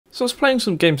So I was playing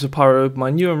some games of Pyro with my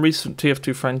new and recent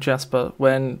TF2 friend Jasper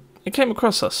when it came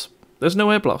across us. There's no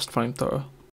Airblast Flamethrower.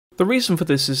 The reason for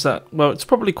this is that, well, it's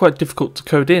probably quite difficult to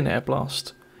code in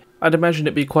Airblast. I'd imagine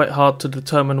it'd be quite hard to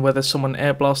determine whether someone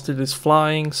airblasted is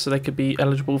flying so they could be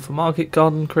eligible for market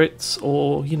garden crits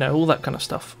or, you know, all that kind of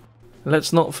stuff. And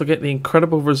let's not forget the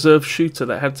incredible reserve shooter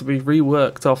that had to be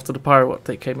reworked after the Pyro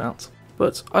update came out.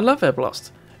 But I love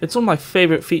Airblast. It's one of my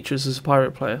favourite features as a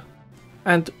Pyro player.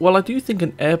 And while I do think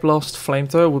an Airblast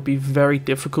Flamethrower would be very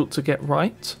difficult to get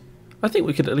right, I think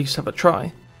we could at least have a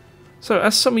try. So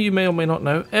as some of you may or may not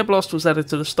know, Airblast was added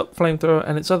to the stock Flamethrower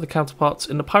and its other counterparts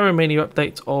in the Pyromania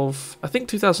update of, I think,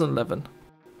 2011.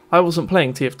 I wasn't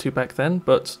playing TF2 back then,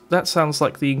 but that sounds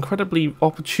like the incredibly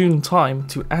opportune time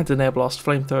to add an Airblast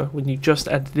Flamethrower when you just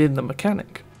added in the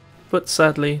mechanic. But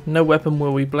sadly, no weapon were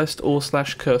we blessed or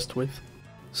 / cursed with.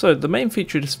 So the main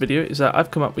feature of this video is that I've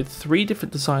come up with 3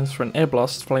 different designs for an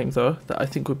Airblast Flamethrower that I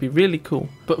think would be really cool.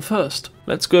 But first,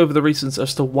 let's go over the reasons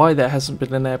as to why there hasn't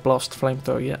been an Airblast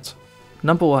Flamethrower yet.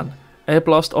 Number 1.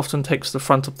 Airblast often takes the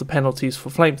front of the penalties for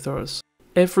flamethrowers.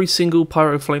 Every single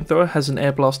Pyro Flamethrower has an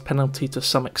Airblast penalty to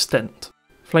some extent.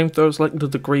 Flamethrowers like the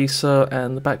Degreaser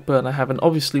and the Backburner have an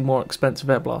obviously more expensive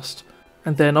Airblast.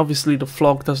 And then obviously the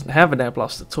Flog doesn't have an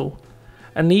Airblast at all.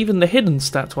 And even the hidden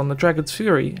stat one, the Dragon's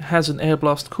Fury, has an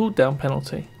Airblast cooldown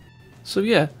penalty. So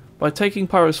yeah, by taking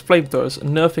Pyro's Flamethrowers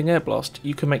and nerfing Airblast,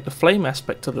 you can make the flame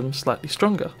aspect of them slightly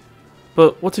stronger.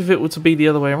 But what if it were to be the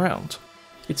other way around?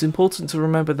 It's important to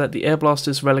remember that the Airblast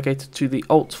is relegated to the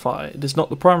alt fire. It is not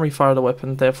the primary fire of the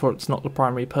weapon, therefore it's not the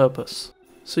primary purpose.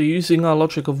 So using our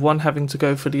logic of one having to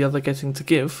go for the other getting to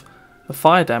give, the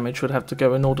fire damage would have to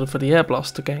go in order for the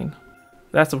Airblast to gain.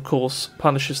 That, of course,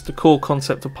 punishes the core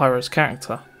concept of Pyro's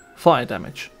character, fire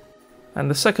damage. And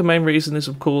the second main reason is,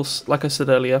 of course, like I said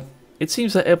earlier, it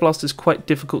seems that Airblast is quite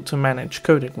difficult to manage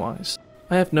coding-wise.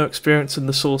 I have no experience in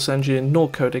the source engine nor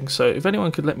coding, so if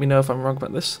anyone could let me know if I'm wrong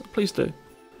about this, please do.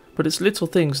 But it's little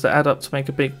things that add up to make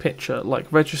a big picture,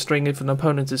 like registering if an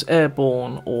opponent is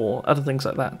airborne or other things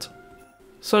like that.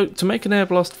 So to make an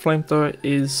Airblast Flamethrower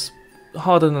is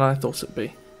harder than I thought it'd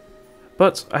be.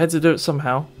 But I had to do it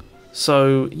somehow.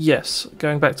 So yes,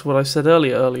 going back to what I said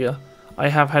earlier, I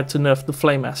have had to nerf the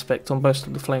flame aspect on most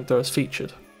of the flamethrowers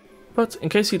featured. But in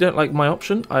case you don't like my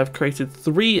option, I have created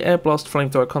 3 Airblast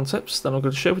Flamethrower concepts that I'm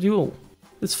going to share with you all.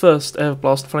 This first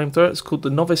Airblast Flamethrower is called the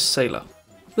Novice Sailor.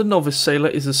 The Novice Sailor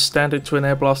is as standard to an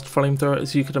Airblast Flamethrower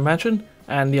as you could imagine,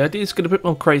 and the ideas get a bit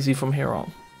more crazy from here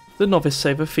on. The Novice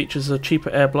Sailor features a cheaper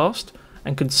Airblast,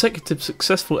 and consecutive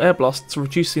successful Airblasts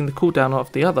reducing the cooldown of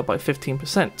the other by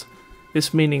 15%.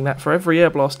 This meaning that for every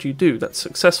airblast you do that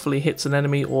successfully hits an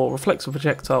enemy or reflects a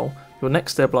projectile, your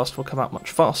next airblast will come out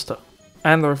much faster.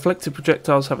 And the reflected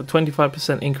projectiles have a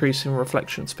 25% increase in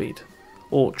reflection speed,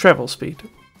 or travel speed.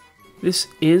 This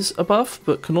is a buff,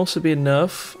 but can also be a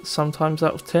nerf, sometimes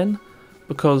out of 10,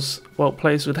 because, well,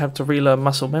 players would have to relearn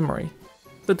muscle memory.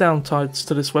 The downsides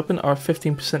to this weapon are a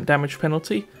 15% damage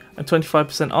penalty, a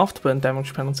 25% afterburn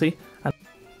damage penalty,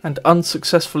 and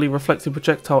unsuccessfully reflected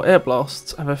projectile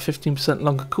airblasts have a 15%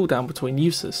 longer cooldown between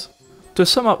uses. To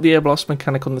sum up the airblast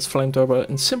mechanic on this flamethrower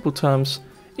in simple terms,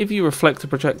 if you reflect a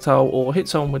projectile or hit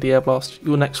someone with the airblast,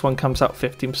 your next one comes out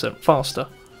 15% faster.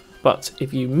 But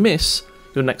if you miss,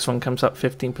 your next one comes out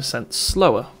 15%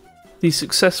 slower. The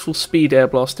successful speed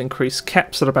airblast increase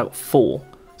caps at about 4,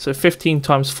 so 15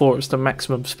 times 4 is the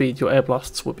maximum speed your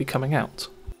airblasts will be coming out.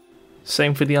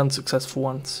 Same for the unsuccessful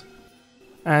ones.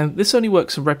 And this only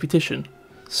works in repetition.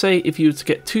 Say if you were to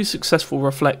get 2 successful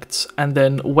reflects and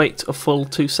then wait a full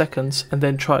 2 seconds and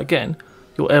then try again,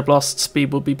 your airblast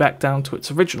speed will be back down to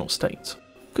its original state.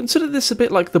 Consider this a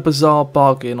bit like the bizarre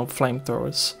bargain of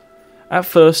flamethrowers. At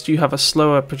first you have a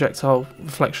slower projectile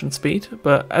reflection speed,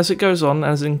 but as it goes on,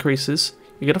 as it increases,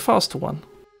 you get a faster one.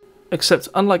 Except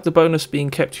unlike the bonus being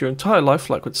kept your entire life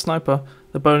like with Sniper,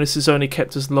 the bonus is only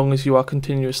kept as long as you are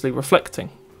continuously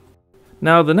reflecting.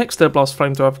 Now the next Airblast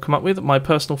Flamethrower I've come up with, my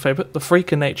personal favourite, the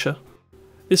Freak of Nature.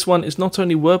 This one is not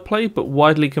only wordplay, but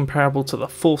widely comparable to the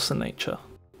Force of Nature.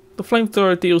 The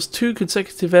Flamethrower deals 2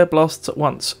 consecutive airblasts at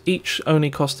once, each only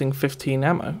costing 15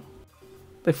 ammo.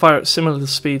 They fire at similar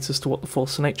speeds as to what the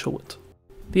Force of Nature would.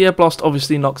 The airblast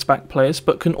obviously knocks back players,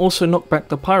 but can also knock back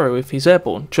the Pyro if he's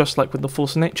airborne, just like with the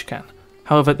Force of Nature can.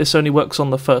 However, this only works on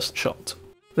the first shot.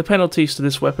 The penalties to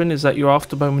this weapon is that your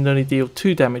afterbone will only deal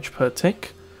 2 damage per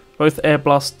tick. Both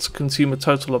airblasts consume a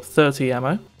total of 30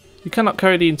 ammo. You cannot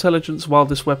carry the intelligence while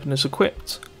this weapon is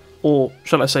equipped, or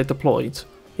shall I say deployed.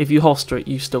 If you holster it,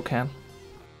 you still can.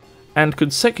 And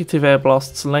consecutive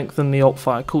airblasts lengthen the alt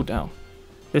fire cooldown.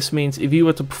 This means if you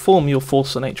were to perform your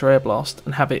Force of Nature airblast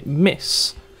and have it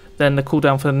miss, then the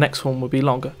cooldown for the next one would be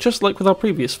longer, just like with our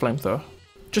previous flamethrower.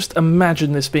 Just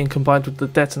imagine this being combined with the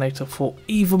detonator for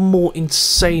even more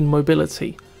insane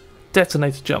mobility.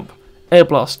 Detonator jump,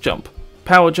 airblast jump,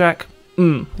 power jack,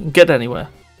 get anywhere.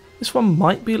 This one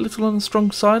might be a little on the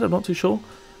strong side, I'm not too sure,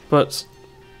 but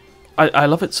I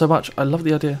love it so much, I love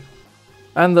the idea.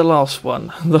 And the last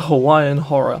one, the Hawaiian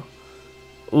Horror.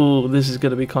 Ooh, this is going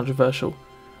to be controversial.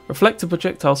 Reflective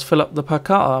projectiles fill up the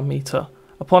Paka'a meter.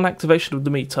 Upon activation of the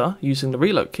meter, using the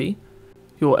reload key,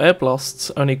 your air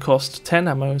blasts only cost 10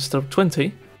 ammo instead of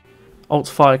 20. Alt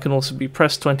fire can also be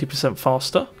pressed 20%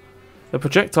 faster. The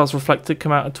projectiles reflected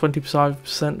come out at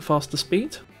 25% faster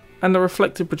speed. And the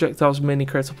reflected projectiles mini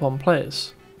crit upon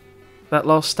players. That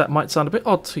last stat might sound a bit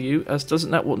odd to you, as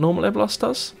doesn't that what normal air blast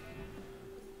does?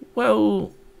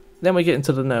 Well, then we get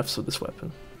into the nerfs of this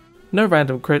weapon. No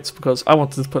random crits, because I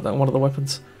wanted to put that on one of the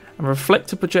weapons. And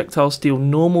reflected projectiles deal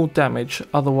normal damage,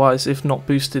 otherwise if not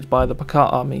boosted by the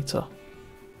Paka'a meter.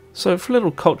 So for a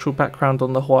little cultural background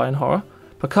on the Hawaiian Horror,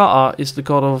 Paka'a is the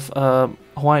god of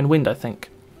Hawaiian wind, I think.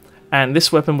 And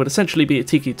this weapon would essentially be a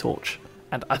tiki torch.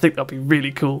 And I think that'd be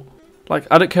really cool. Like,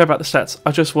 I don't care about the stats,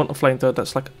 I just want a flamethrower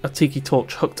that's like a tiki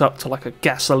torch hooked up to like a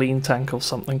gasoline tank or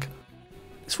something.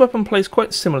 This weapon plays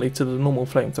quite similarly to the normal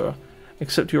flamethrower,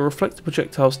 except your reflected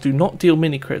projectiles do not deal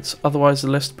mini crits, otherwise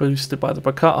they're less boosted by the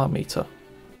Paka'a meter.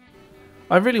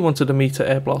 I really wanted a meter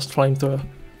Airblast Flamethrower.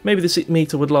 Maybe this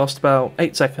meter would last about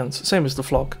 8 seconds, same as the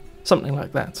Flog, something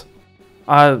like that.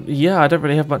 Yeah, I don't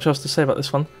really have much else to say about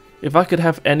this one. If I could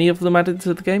have any of them added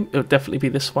to the game, it would definitely be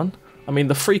this one. I mean,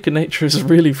 the Freak of Nature is a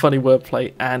really funny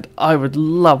wordplay, and I would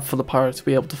love for the Pyro to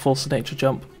be able to force a nature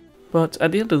jump. But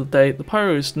at the end of the day, the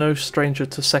Pyro is no stranger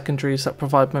to secondaries that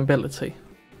provide mobility.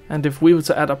 And if we were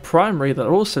to add a primary that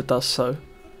also does so,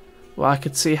 well, I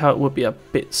could see how it would be a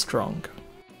bit strong.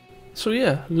 So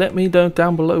yeah, let me know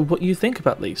down below what you think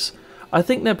about these. I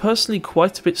think they're personally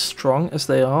quite a bit strong as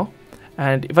they are,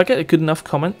 and if I get good enough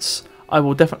comments, I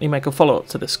will definitely make a follow-up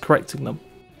to this, correcting them.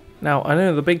 Now, I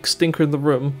know the big stinker in the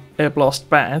room, Airblast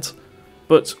bad,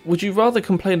 but would you rather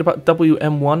complain about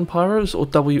WM1 Pyros or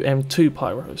WM2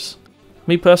 Pyros?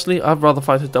 Me personally, I'd rather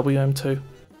fight a WM2.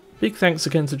 Big thanks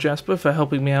again to Jasper for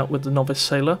helping me out with the Novice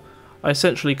Sailor. I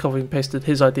essentially copy and pasted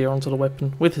his idea onto the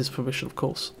weapon, with his permission of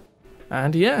course.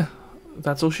 And yeah,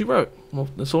 that's all she wrote. Well,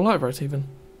 that's all I wrote even.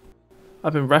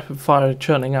 I've been rapid fire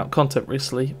churning out content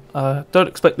recently. Don't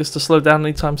expect this to slow down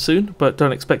anytime soon, but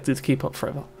don't expect it to keep up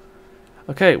forever.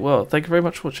 Okay, well, thank you very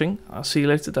much for watching. I'll see you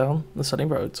later down the sunny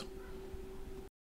road.